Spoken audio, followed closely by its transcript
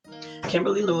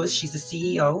Kimberly Lewis. She's the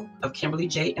CEO of Kimberly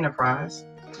J Enterprise,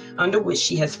 under which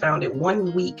she has founded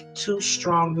 1 Week, 2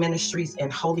 Strong Ministries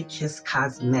and Holy Kiss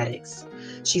Cosmetics.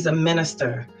 She's a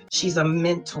minister. She's a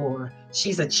mentor.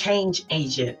 She's a change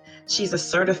agent. She's a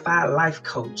certified life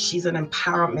coach. She's an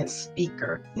empowerment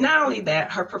speaker. Not only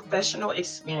that, her professional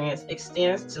experience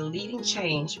extends to leading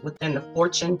change within the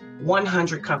Fortune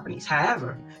 100 companies.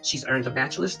 However, she's earned a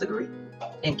bachelor's degree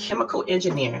in chemical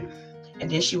engineering, and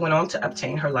then she went on to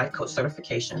obtain her life coach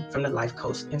certification from the Life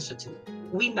Coach Institute.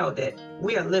 We know that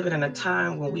we are living in a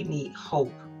time when we need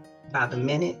hope by the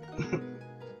minute,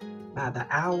 by the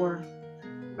hour,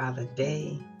 by the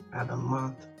day, by the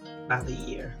month, by the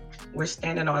year. We're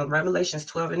standing on Revelations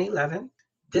 12 and 11.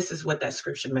 This is what that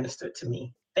scripture ministered to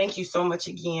me. Thank you so much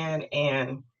again.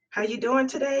 And how you doing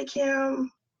today,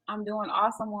 Kim? I'm doing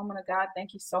awesome, woman of God.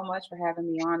 Thank you so much for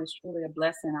having me on. It's truly a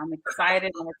blessing. I'm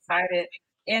excited.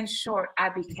 In short, I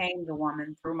became the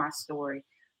woman through my story.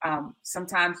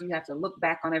 Sometimes you have to look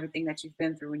back on everything that you've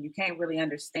been through and you can't really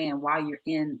understand why you're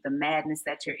in the madness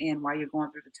that you're in, why you're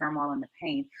going through the turmoil and the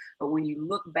pain. But when you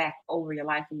look back over your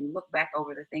life and you look back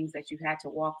over the things that you had to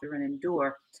walk through and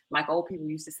endure, like old people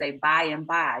used to say, by and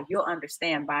by, you'll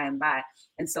understand by and by.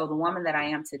 And so the woman that I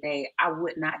am today, I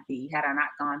would not be had I not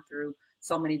gone through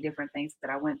so many different things that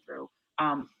I went through.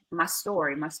 My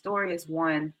story is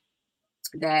one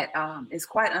that is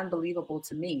quite unbelievable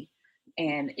to me.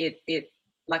 And it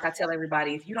like I tell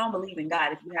everybody, if you don't believe in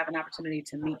God, if you have an opportunity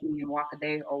to meet me and walk a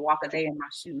day in my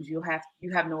shoes, you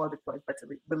have no other choice but to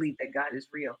believe that God is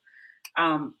real.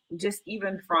 Just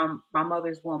even from my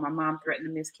mother's womb, my mom threatened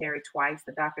to miscarry twice.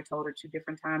 The doctor told her 2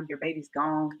 different times, your baby's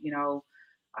gone.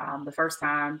 The first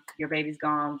time, your baby's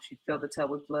gone. She filled the tub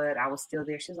with blood. I was still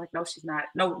there. She was like, no, she's not.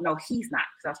 No, he's not.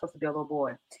 Because I was supposed to be a little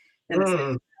boy. Then the second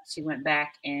time she went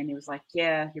back and it was like,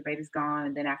 yeah, your baby's gone.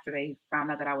 And then after they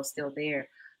found out that I was still there,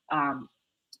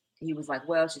 he was like,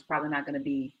 well, she's probably not going to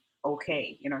be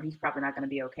okay. He's probably not going to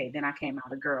be okay. Then I came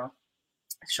out a girl.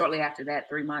 Shortly after that,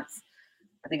 3 months,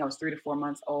 I think I was 3 to 4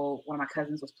 months old. One of my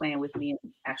cousins was playing with me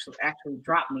and actually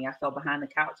dropped me. I fell behind the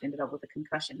couch, ended up with a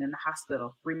concussion in the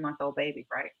hospital. 3-month-old baby,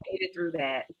 right? Made it through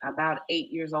that. About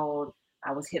 8 years old,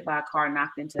 I was hit by a car,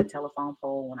 knocked into a telephone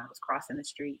pole when I was crossing the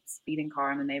street. Speeding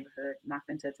car in the neighborhood,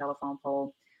 knocked into a telephone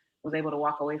pole. Was able to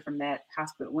walk away from that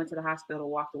hospital. Went to the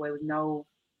hospital, walked away with no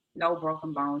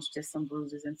broken bones, just some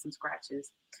bruises and some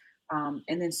scratches. And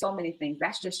then so many things.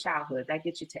 That's just childhood. That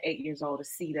gets you to 8 years old to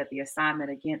see that the assignment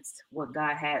against what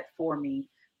God had for me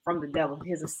from the devil,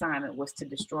 his assignment was to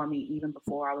destroy me even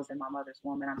before I was in my mother's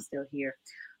womb, and I'm still here.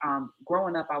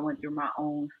 Growing up, I went through my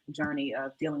own journey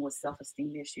of dealing with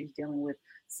self-esteem issues, dealing with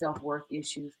self-worth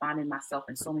issues, finding myself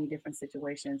in so many different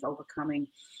situations, overcoming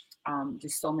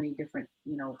just so many different,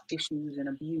 issues and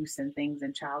abuse and things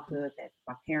in childhood that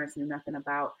my parents knew nothing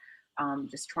about.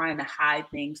 Just trying to hide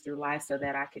things through life so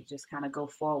that I could just kind of go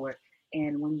forward.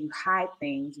 And when you hide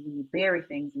things, when you bury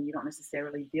things and you don't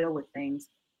necessarily deal with things,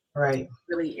 right,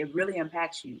 it really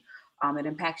impacts you. It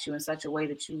impacts you in such a way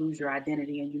that you lose your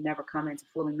identity and you never come into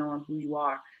fully knowing who you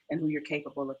are and who you're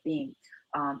capable of being.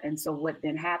 And so what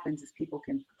then happens is people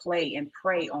can play and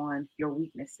prey on your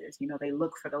weaknesses. They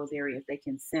look for those areas. They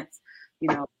can sense,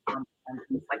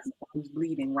 it's like someone who's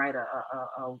bleeding, right?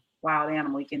 A wild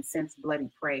animal, you can sense bloody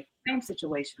prey. Same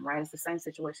situation, right? It's the same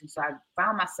situation. So I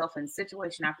found myself in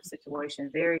situation after situation,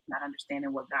 very not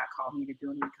understanding what God called me to do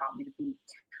and He called me to be.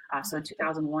 So in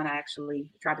 2001, I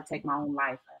actually tried to take my own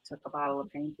life. I took a bottle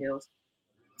of pain pills,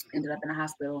 ended up in the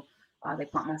hospital. They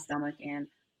pumped my stomach, and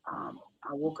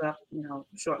I woke up,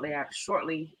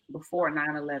 shortly before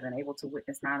 9/11, able to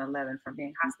witness 9/11, from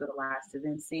being hospitalized to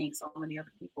then seeing so many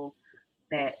other people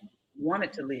that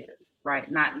wanted to live, right,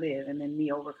 not live, and then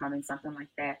me overcoming something like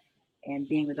that, and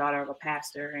being the daughter of a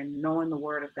pastor and knowing the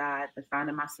Word of God, but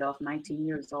finding myself 19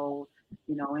 years old,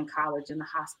 in college, in the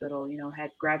hospital,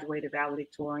 had graduated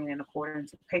valedictorian, and according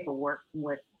to paperwork,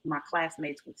 what my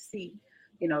classmates would see,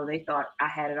 they thought I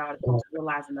had it all together,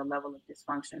 realizing the level of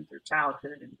dysfunction through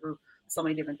childhood and through so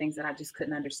many different things that I just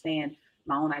couldn't understand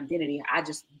my own identity. I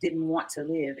just didn't want to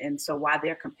live. And so while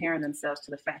they're comparing themselves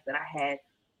to the fact that I had,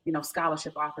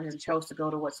 scholarship offers and chose to go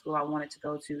to what school I wanted to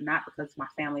go to, not because of my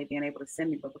family being able to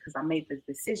send me, but because I made the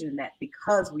decision that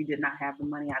because we did not have the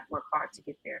money, I'd work hard to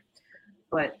get there.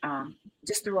 But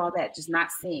just through all that, just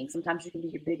not seeing, sometimes you can be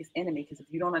your biggest enemy, because if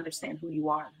you don't understand who you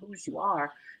are and whose you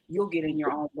are, you'll get in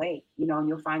your own way, and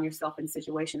you'll find yourself in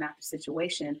situation after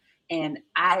situation. And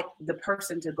the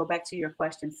person, to go back to your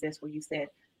question, sis, where you said,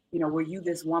 were you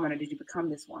this woman or did you become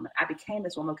this woman? I became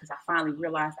this woman because I finally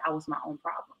realized I was my own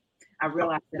problem. I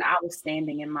realized that I was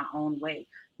standing in my own way.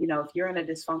 if you're in a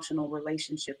dysfunctional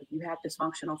relationship, if you have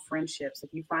dysfunctional friendships, if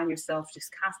you find yourself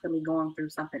just constantly going through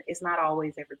something, it's not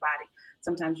always everybody.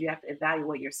 Sometimes you have to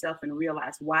evaluate yourself and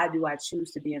realize, why do I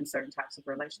choose to be in certain types of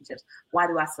relationships? Why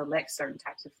do I select certain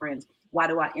types of friends? Why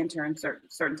do I enter in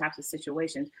certain types of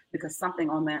situations? Because something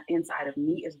on the inside of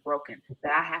me is broken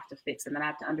that I have to fix, and then I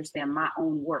have to understand my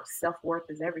own worth. Self-worth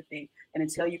is everything. And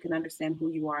until you can understand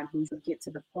who you are and who you get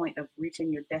to the point of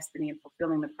reaching your destiny and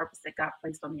fulfilling the purpose that God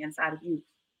placed on the inside of you.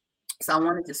 So I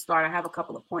wanted to start. I have a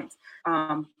couple of points.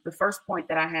 The first point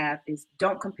that I have is,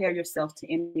 don't compare yourself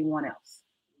to anyone else.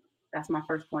 That's my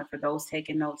first point for those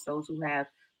taking notes, those who have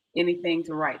anything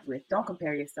to write with. Don't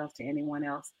compare yourself to anyone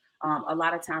else. A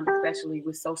lot of times, especially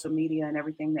with social media and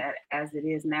everything that as it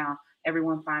is now,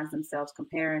 everyone finds themselves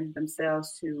comparing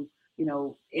themselves to,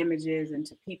 images and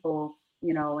to people,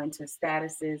 and to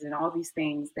statuses and all these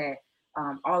things that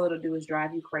all it'll do is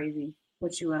drive you crazy,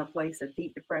 put you in a place of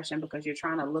deep depression because you're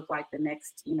trying to look like the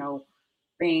next,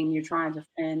 thing you're trying to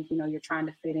fit, you're trying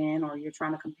to fit in, or you're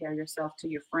trying to compare yourself to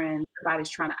your friends. Everybody's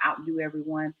trying to outdo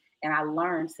everyone. And I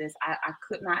learned, sis, I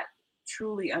could not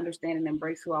truly understand and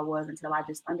embrace who I was until I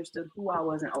just understood who I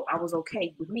was, and I was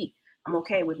okay with me. I'm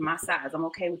okay with my size. I'm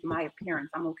okay with my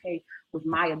appearance. I'm okay with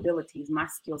my abilities, my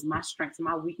skills, my strengths,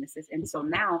 my weaknesses. And so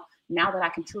now that I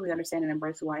can truly understand and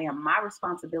embrace who I am, my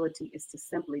responsibility is to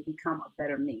simply become a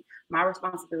better me. My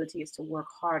responsibility is to work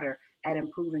harder at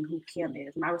improving who Kim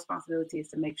is. My responsibility is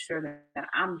to make sure that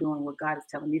I'm doing what God is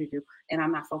telling me to do, and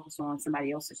I'm not focused on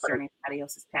somebody else's journey, somebody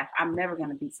else's path. I'm never going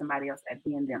to beat somebody else at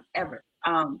being them, ever.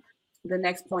 The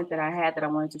next point that I had that I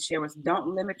wanted to share was, don't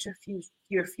limit your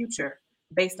future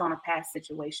based on a past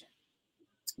situation.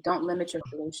 Don't limit your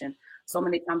situation. So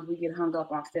many times we get hung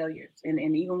up on failures. And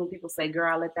even when people say,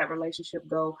 girl, I let that relationship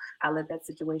go, I let that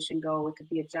situation go, it could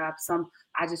be a job.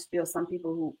 I just feel some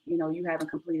people who, you haven't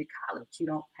completed college, you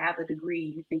don't have a degree,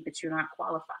 you think that you're not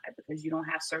qualified because you don't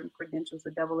have certain credentials.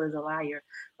 The devil is a liar,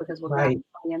 because what God Right.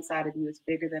 on the inside of you is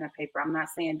bigger than a paper. I'm not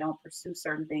saying don't pursue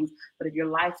certain things, but if your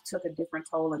life took a different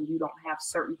toll and you don't have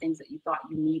certain things that you thought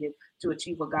you needed to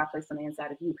achieve what God placed on the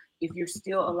inside of you, if you're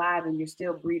still alive and you're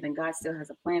still breathing, God still has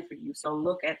a plan for you. So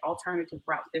look at alternative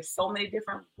routes. There's so many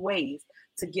different ways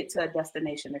to get to a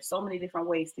destination. There's so many different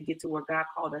ways to get to where God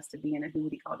called us to be and to do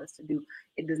what he called us to do.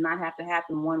 It does not have to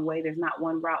happen one way. There's not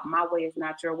one route. My way is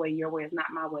not your way is not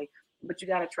my way. But you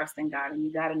got to trust in God, and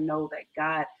you got to know that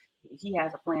God, he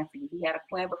has a plan for you. He had a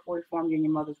plan before he formed you in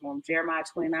your mother's womb. Jeremiah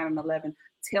 29:11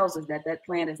 tells us that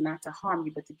plan is not to harm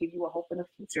you, but to give you a hope in the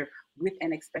future with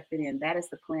an expected end. That is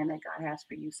the plan that God has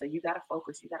for you. So you got to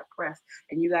focus, you got to press,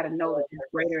 and you got to know that there's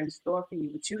greater in store for you.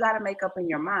 But you got to make up in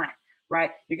your mind,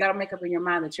 right? You got to make up in your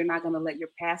mind that you're not going to let your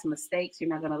past mistakes, you're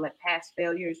not going to let past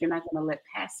failures, you're not going to let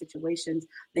past situations,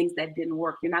 things that didn't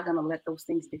work, you're not going to let those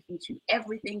things defeat you.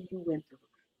 Everything you went through,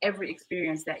 every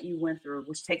experience that you went through,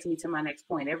 which takes me to my next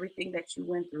point. Everything that you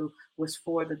went through was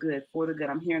for the good, for the good.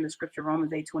 I'm hearing the scripture,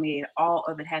 Romans 8:28, all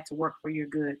of it had to work for your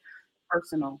good.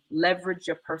 Personal, leverage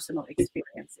your personal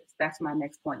experiences. That's my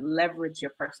next point. Leverage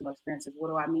your personal experiences. What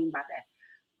do I mean by that?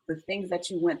 The things that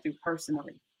you went through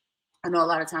personally. I know a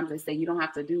lot of times they say you don't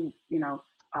have to do, you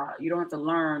don't have to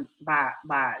learn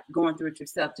by going through it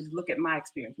yourself. Just look at my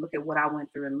experience. Look at what I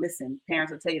went through and listen.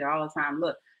 Parents will tell you that all the time.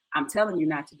 Look, I'm telling you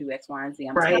not to do X, Y, and Z.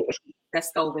 I'm Right. telling you that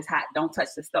stove is hot. Don't touch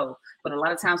the stove. But a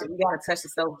lot of times we got to touch the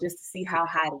stove just to see how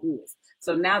hot it is.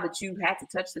 So now that you've had to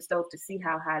touch the stove to see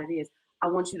how hot it is, I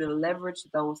want you to leverage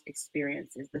those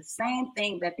experiences. The same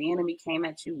thing that the enemy came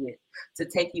at you with to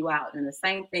take you out, and the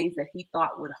same things that he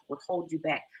thought would hold you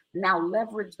back. Now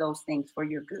leverage those things for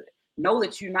your good. Know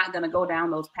that you're not going to go down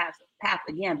those paths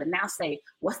again, but now say,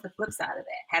 what's the flip side of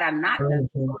that? Had I not done,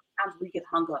 sometimes we get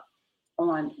hung up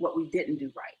on what we didn't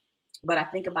do right. But I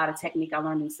think about a technique I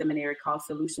learned in seminary called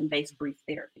solution-based brief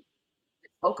therapy. It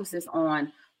focuses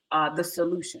on the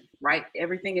solution, right?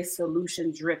 Everything is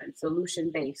solution driven, solution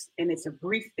based. And it's a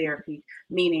brief therapy,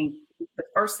 meaning the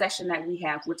first session that we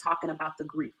have, we're talking about the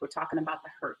grief. We're talking about the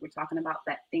hurt. We're talking about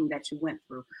that thing that you went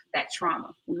through, that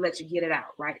trauma. We let you get it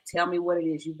out, right? Tell me what it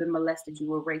is. You've been molested. You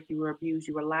were raped. You were abused.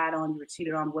 You were lied on. You were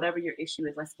cheated on. Whatever your issue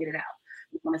is, let's get it out.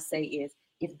 What I want to say is,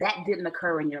 if that didn't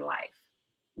occur in your life,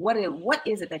 what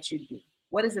is it that you'd do?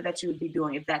 What is it that you would be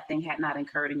doing if that thing had not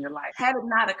occurred in your life? Had it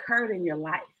not occurred in your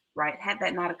life, right? Had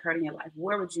that not occurred in your life,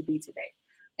 where would you be today?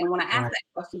 And when I ask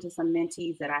that question to some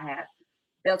mentees that I have,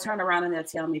 they'll turn around and they'll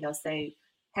tell me, they'll say,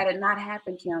 had it not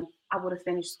happened, Kim, I would have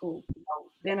finished school,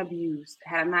 been abused.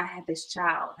 Had I not had this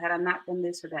child, had I not done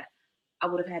this or that, I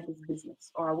would have had this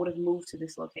business, or I would have moved to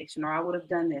this location, or I would have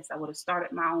done this. I would have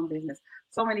started my own business.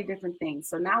 So many different things.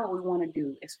 So now what we want to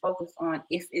do is focus on,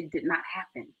 if it did not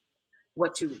happen,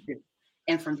 what you would do.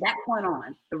 And from that point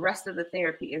on, the rest of the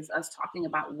therapy is us talking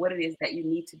about what it is that you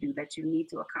need to do, that you need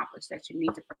to accomplish, that you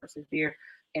need to persevere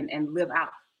and live out.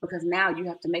 Because now you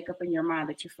have to make up in your mind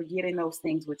that you're forgetting those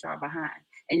things which are behind,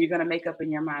 and you're going to make up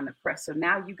in your mind the press. So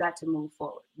now you got to move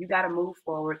forward. You got to move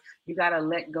forward. You got to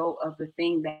let go of the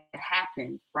thing that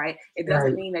happened, right? It doesn't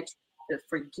Right. mean that you have to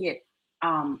forget,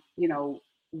 you know,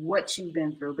 what you've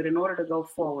been through, but in order to go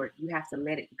forward, you have to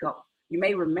let it go. You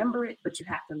may remember it, but you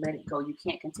have to let it go. You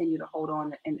can't continue to hold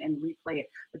on and replay it.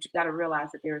 But you got to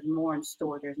realize that there's more in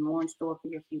store. There's more in store for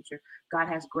your future. God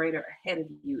has greater ahead of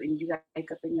you. And you got to make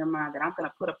up in your mind that I'm going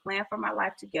to put a plan for my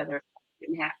life together. It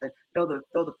didn't happen. Though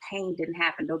the pain didn't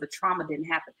happen, though the trauma didn't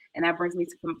happen. And that brings me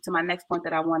to my next point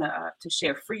that I want to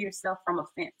share. Free yourself from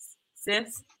offense.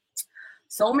 Sis,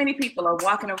 so many people are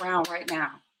walking around right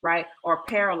now, right? Or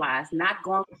paralyzed, not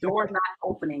going, doors not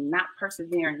opening, not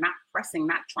persevering, not pressing,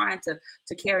 not trying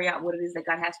to carry out what it is that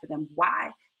God has for them. Why?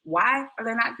 Why are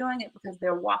they not doing it? Because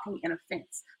they're walking in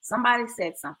offense. Somebody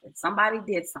said something, somebody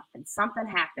did something, something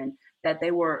happened that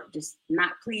they were just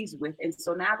not pleased with. And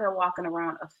so now they're walking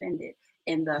around offended.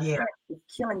 And the Yeah. offense is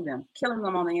killing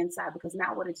them on the inside, because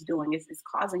now what it's doing is it's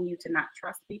causing you to not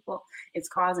trust people. It's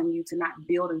causing you to not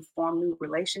build and form new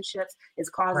relationships.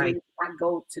 It's causing you Right. to not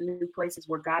go to new places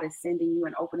where God is sending you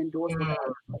and opening doors where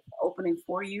God Mm, is opening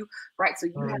for you, right? So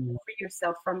you have to mm, free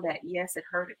yourself from that. Yes, it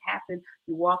hurt, it happened.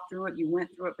 You walked through it, you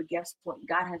went through it, but guess what?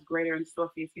 God has greater in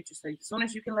store for your future. So as soon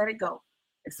as you can let it go,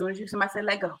 as soon as you, somebody say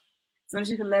let go, as soon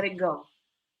as you can let it go,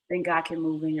 then God can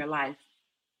move in your life.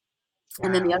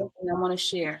 And then the other wow. thing I want to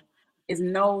share is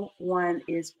no one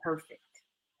is perfect.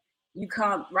 You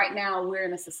come right now, we're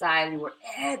in a society where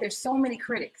there's so many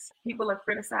critics. People are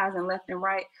criticizing left and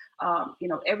right. You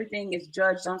know, everything is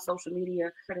judged on social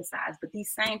media, criticized. But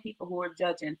these same people who are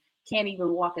judging can't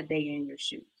even walk a day in your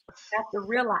shoes. You have to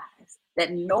realize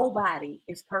that nobody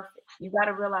is perfect. You got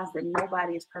to realize that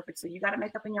nobody is perfect. So you got to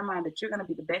make up in your mind that you're going to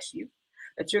be the best you,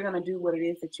 that you're going to do what it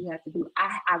is that you have to do.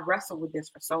 I wrestled with this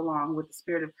for so long, with the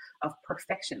spirit of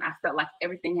perfection. I felt like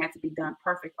everything had to be done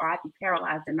perfect, or I'd be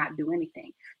paralyzed and not do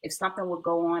anything. If something would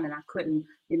go on and I couldn't,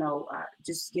 you know,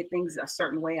 just get things a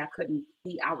certain way, I couldn't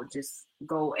be, I would just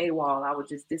go AWOL. I would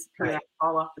just disappear, Right.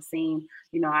 fall off the scene.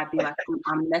 You know, I'd be like,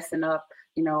 I'm messing up,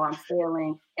 you know, I'm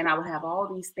failing. And I would have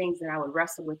all these things that I would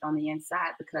wrestle with on the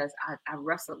inside, because I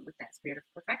wrestled with that spirit of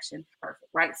perfection. Perfect,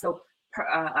 right? So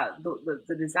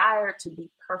the desire to be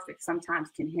perfect sometimes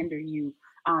can hinder you,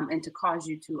 and to cause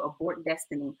you to abort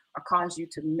destiny, or cause you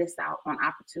to miss out on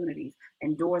opportunities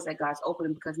and doors that God's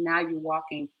opening, because now you're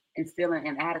walking and feeling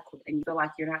inadequate and you feel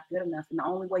like you're not good enough. And the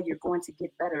only way you're going to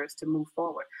get better is to move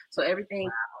forward. So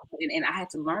everything, and I had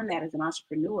to learn that as an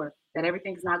entrepreneur, that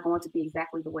everything's not going to be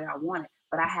exactly the way I want it,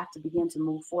 but I have to begin to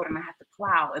move forward and I have to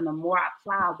plow. And the more I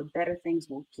plow, the better things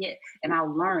will get. And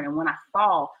I'll learn. And when I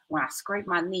fall, when I scrape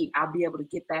my knee, I'll be able to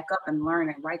get back up and learn.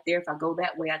 And right there, if I go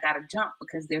that way, I got to jump,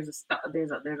 because there's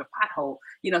a pothole,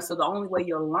 you know. So the only way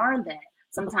you'll learn that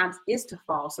sometimes is to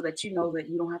fall, so that you know that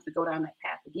you don't have to go down that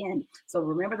path again. So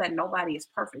remember that nobody is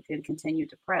perfect, and continue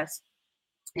to press.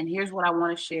 And here's what I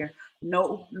want to share.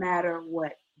 No matter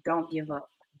what, don't give up.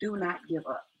 Do not give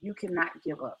up. You cannot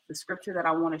give up. The scripture that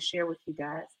I want to share with you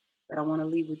guys, that I want to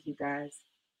leave with you guys,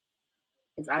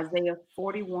 is Isaiah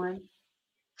 41.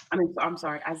 I'm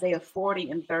sorry, Isaiah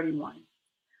 40 and 31.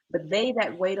 But they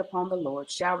that wait upon the Lord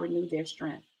shall renew their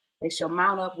strength. They shall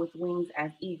mount up with wings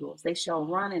as eagles. They shall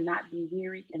run and not be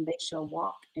weary, and they shall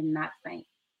walk and not faint.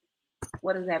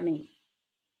 What does that mean?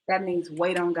 That means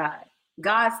wait on God.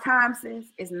 God's time, sis,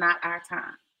 is not our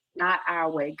time, not our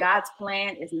way. God's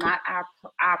plan is not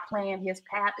our plan. His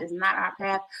path is not our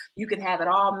path. You can have it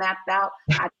all mapped out.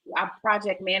 I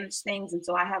project manage things, and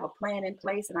so I have a plan in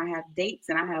place, and I have dates,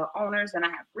 and I have owners, and I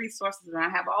have resources, and I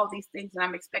have all these things, and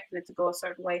I'm expecting it to go a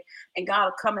certain way. And God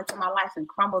will come into my life and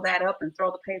crumble that up and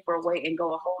throw the paper away and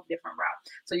go a whole different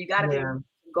route. So you got to be able Yeah.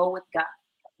 to go with God.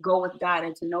 Go with God,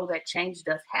 and to know that change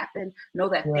does happen, know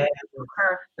that Yeah. things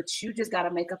occur, but you just got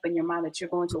to make up in your mind that you're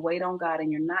going to wait on God,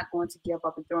 and you're not going to give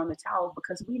up and throw in the towel,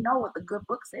 because we know what the good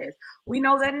book says. We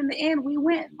know that in the end we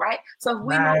win, right? So if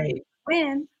we know Right. we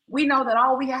win, we know that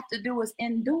all we have to do is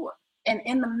endure. And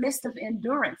in the midst of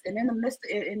endurance, and in the midst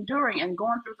of enduring and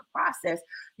going through the process,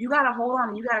 you got to hold on,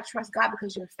 and you got to trust God,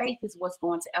 because your faith is what's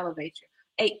going to elevate you.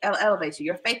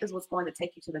 Your faith is what's going to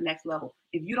take you to the next level.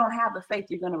 If you don't have the faith,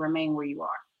 you're going to remain where you are.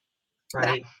 But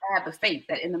I Right. have the faith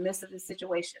that in the midst of this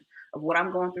situation of what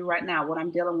I'm going through right now, what I'm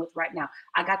dealing with right now,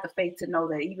 I got the faith to know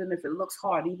that even if it looks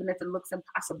hard, even if it looks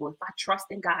impossible, if I trust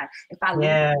in God, if I lean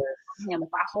Yeah. on him, if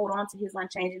I hold on to his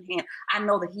unchanging hand, I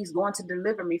know that he's going to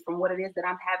deliver me from what it is that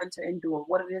I'm having to endure,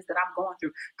 what it is that I'm going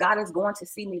through. God is going to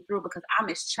see me through because I'm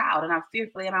his child and I'm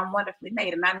fearfully and I'm wonderfully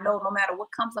made. And I know no matter what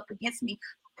comes up against me,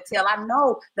 I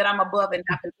know that I'm above and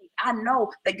not beneath. I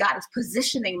know that God is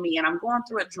positioning me, and I'm going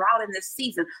through a drought in this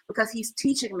season because he's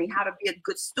teaching me how to be a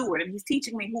good steward, and he's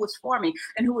teaching me who is for me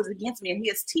and who is against me, and he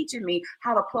is teaching me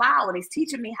how to plow, and he's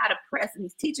teaching me how to press, and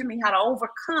he's teaching me how to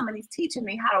overcome, and he's teaching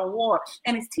me how to war,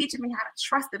 and he's teaching me how to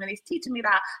trust him, and he's teaching me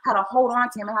how to hold on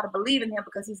to him and how to believe in him,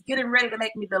 because he's getting ready to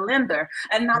make me the lender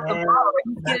and not the borrower.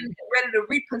 He's getting ready to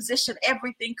reposition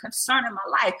everything concerning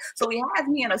my life. So he has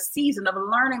me in a season of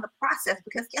learning the process,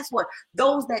 because guess what?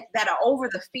 Those that are over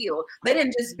the field, they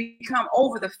didn't just become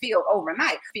over the field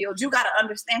overnight. You got to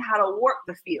understand how to work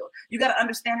the field. You got to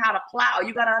understand how to plow.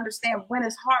 You got to understand when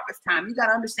it's harvest time. You got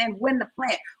to understand when to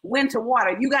plant, when to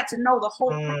water. You got to know the whole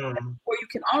process before you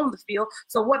can own the field.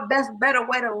 So what better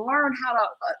way to learn how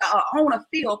to own a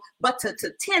field but to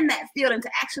tend that field and to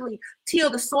actually till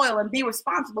the soil and be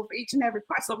responsible for each and every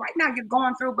part. So right now you're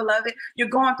going through, beloved. You're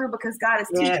going through because God is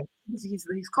teaching.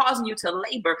 He's causing you to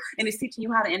labor, and he's teaching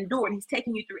you how to endure, and he's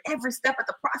taking you through every step of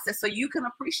the process so you can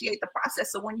appreciate the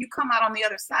process. So when you come out on the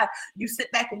other side, you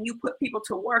sit back and you put people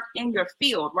to work in your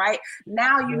field, right?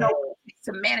 Now you know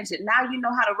to manage it. Now you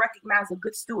know how to recognize a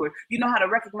good steward. You know how to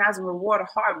recognize and reward a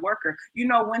hard worker. You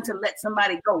know when to let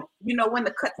somebody go. You know when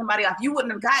to cut somebody off. You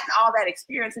wouldn't have gotten all that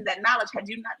experience and that knowledge had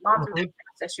you not gone through the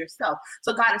process yourself.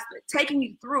 So God is taking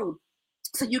you through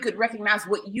so you could recognize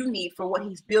what you need for what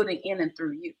he's building in and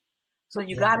through you. So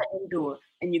you got to endure,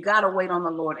 and you got to wait on the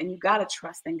Lord, and you got to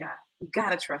trust in God. You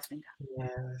got to trust in God.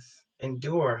 Yes,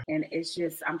 endure. And it's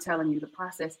just, I'm telling you, the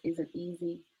process isn't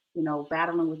easy. You know,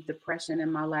 battling with depression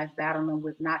in my life, battling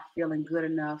with not feeling good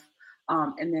enough.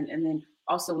 And then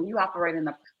also when you operate in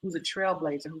who's a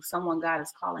trailblazer, who's someone God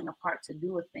is calling apart to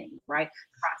do a thing, right?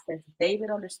 Process. David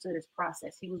understood his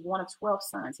process. He was one of 12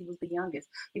 sons. He was the youngest.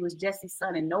 He was Jesse's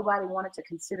son, and nobody wanted to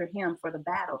consider him for the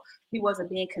battle. He wasn't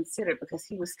being considered because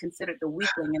he was considered the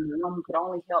weakling and the one who could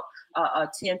only help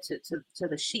tend to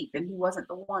the sheep. And he wasn't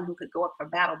the one who could go up for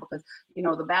battle because, you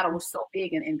know, the battle was so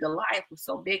big and Goliath was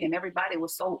so big and everybody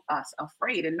was so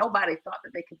afraid, and nobody thought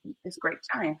that they could beat this great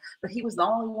giant. But he was the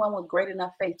only one with great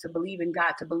enough faith to believe in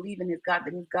God, to believe in his God,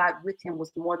 that his God with him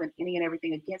was more than any and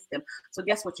everything against him. So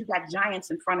guess what? You got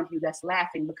giants in front of you that's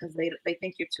laughing because they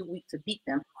think you're too weak to beat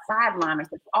them. Sideliners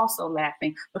that's also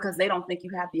laughing because they don't think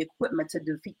you have the equipment to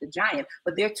defeat the giant,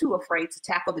 but they're too afraid to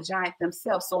tackle the giant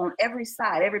themselves. So on every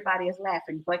side, everybody is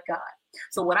laughing but God.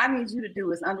 So what I need you to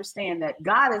do is understand that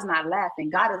God is not laughing.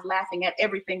 God is laughing at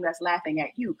everything that's laughing at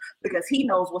you, because he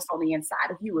knows what's on the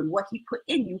inside of you, and what he put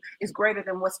in you is greater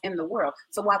than what's in the world.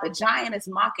 So while the giant is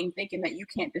mocking, thinking that you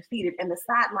can't defeat it, and the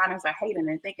sideliners are hating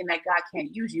and thinking that God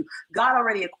can't use you, God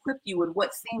already equipped you with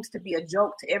what seems to be a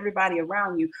joke to everybody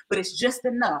around you, but it's just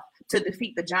enough to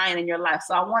defeat the giant in your life.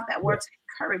 So I want that word to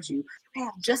encourage you. You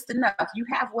have just enough. You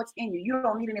have what's in you. You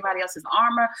don't need anybody else's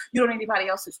armor. You don't need anybody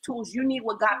else's tools. You need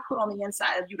what God put on the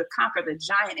inside of you to conquer the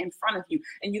giant in front of you.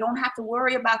 And you don't have to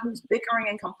worry about who's bickering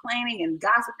and complaining and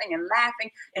gossiping and laughing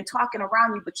and talking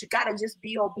around you, but you got to just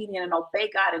be obedient and obey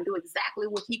God and do exactly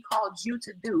what he called you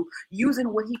to do,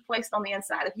 using what he placed on the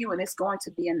inside of you, and it's going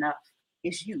to be enough.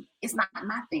 It's you. It's not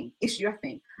my thing. It's your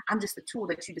thing. I'm just a tool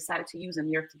that you decided to use in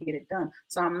the earth to get it done.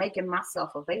 So I'm making myself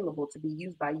available to be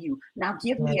used by you. Now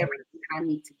give me everything I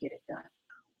need to get it done.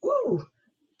 Woo.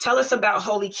 Tell us about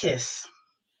Holy Kiss.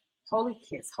 Holy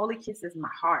Kiss. Holy Kiss is my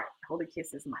heart. Holy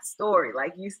Kiss is my story.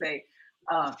 Like you say,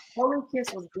 Holy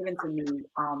Kiss was given to me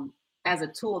as a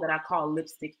tool that I call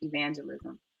lipstick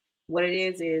evangelism. What it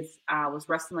is I was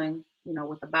wrestling,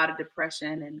 with a bout of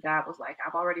depression, and God was like,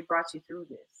 I've already brought you through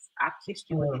this. I've kissed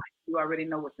you with life. You already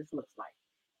know what this looks like.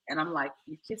 And I'm like,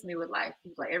 you kissed me with life.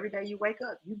 He's like, every day you wake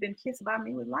up, you've been kissed by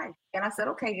me with life. And I said,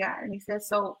 okay, God. And he said,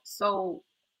 so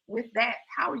with that,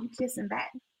 how are you kissing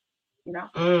back?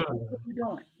 What are you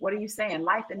doing? What are you saying?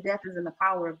 Life and death is in the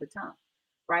power of the tongue,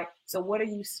 right? So what are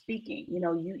you speaking?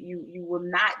 You will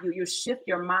not, you shift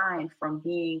your mind from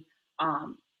being,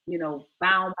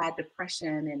 bound by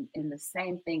depression and the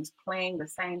same things, playing the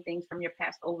same things from your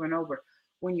past over and over,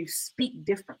 when you speak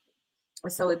differently.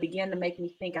 And so it began to make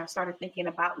me think. I started thinking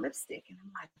about lipstick, and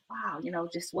I'm like, wow,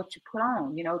 just what you put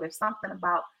on, there's something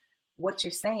about what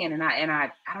you're saying. And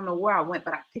I don't know where I went,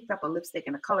 but I picked up a lipstick,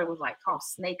 and the color was like called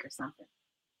snake or something.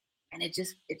 And it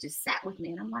just sat with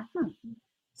me, and I'm like,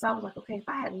 So I was like, okay, if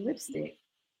I had lipstick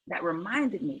that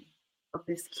reminded me of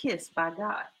this kiss by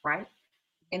God, right?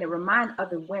 And it reminded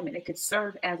other women, it could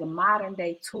serve as a modern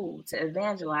day tool to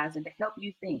evangelize and to help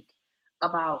you think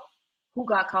about who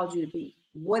God called you to be,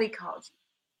 what he called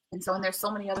you. And there's so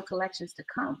many other collections to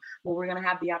come where we're going to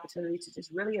have the opportunity to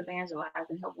just really evangelize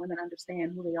and help women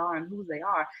understand who they are and whose they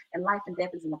are. And life and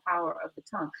death is in the power of the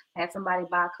tongue. I had somebody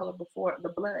buy a color before the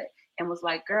blood and was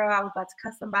like, girl, I was about to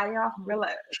cut somebody off and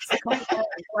realized I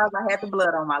had the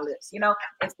blood on my lips, you know?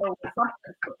 And so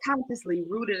something consciously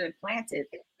rooted and planted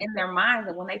in their mind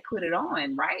that when they put it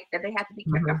on, right, that they have to be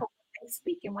careful what they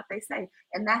speak and what they say.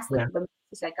 And that's the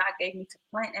message that God gave me to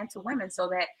plant and to women so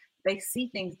that they see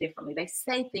things differently. They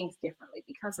say things differently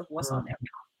because of what's on their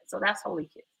mouth. So that's Holy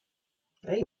Kiss.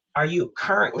 Hey, are you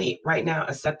currently right now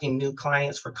accepting new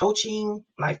clients for coaching,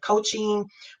 life coaching?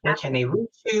 Where can they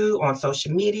reach you on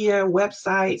social media,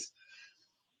 websites?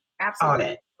 Absolutely.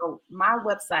 All that. So my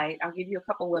website, I'll give you a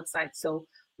couple websites. So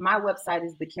my website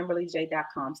is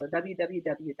thekimberlyj.com. So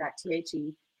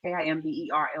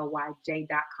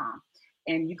www.thekimberlyj.com.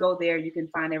 And you go there, you can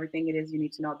find everything it is you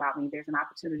need to know about me. There's an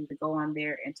opportunity to go on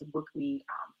there and to book me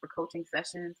for coaching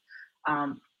sessions.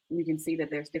 You can see that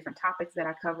there's different topics that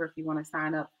I cover. If you want to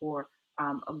sign up for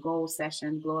a goal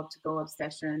session, glow up to go up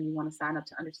session, you want to sign up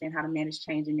to understand how to manage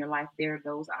change in your life, there are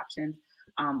those options.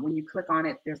 When you click on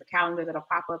it, there's a calendar that'll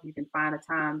pop up. You can find a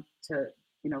time to,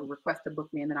 request to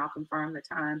book me, and then I'll confirm the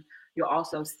time. You'll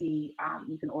also see,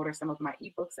 you can order some of my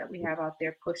ebooks that we have out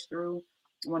there, Push Through.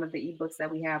 One of the ebooks that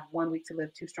we have, 1 Week to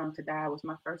Live, Too Strong to Die, was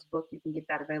my first book. You can get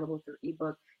that available through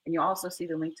ebook. And you'll also see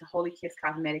the link to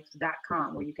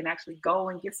holykisscosmetics.com where you can actually go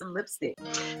and get some lipstick.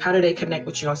 How do they connect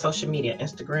with you on social media?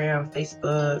 Instagram,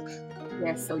 Facebook?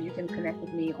 Yes, so you can connect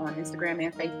with me on Instagram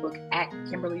and Facebook at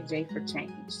Kimberly J for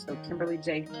Change. So Kimberly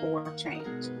J for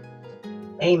Change.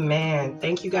 Amen.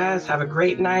 Thank you guys. Have a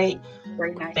great night.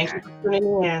 Great night. Thank you for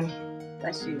tuning in.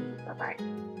 Bless you. Bye-bye.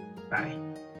 Bye.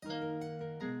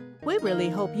 We really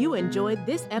hope you enjoyed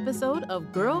this episode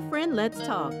of Girlfriend Let's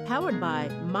Talk, powered by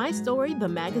My Story, the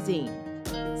magazine.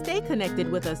 Stay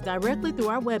connected with us directly through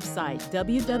our website,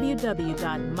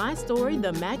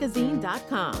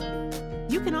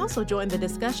 www.mystorythemagazine.com. You can also join the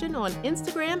discussion on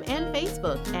Instagram and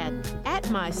Facebook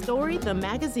at My Story, the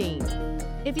magazine.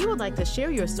 If you would like to share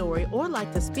your story or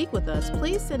like to speak with us,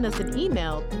 please send us an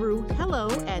email through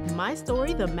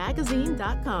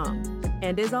hello@mystorythemagazine.com.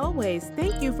 And as always,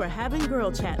 thank you for having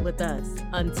Girl Chat with us.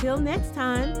 Until next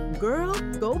time, girl,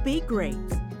 go be great.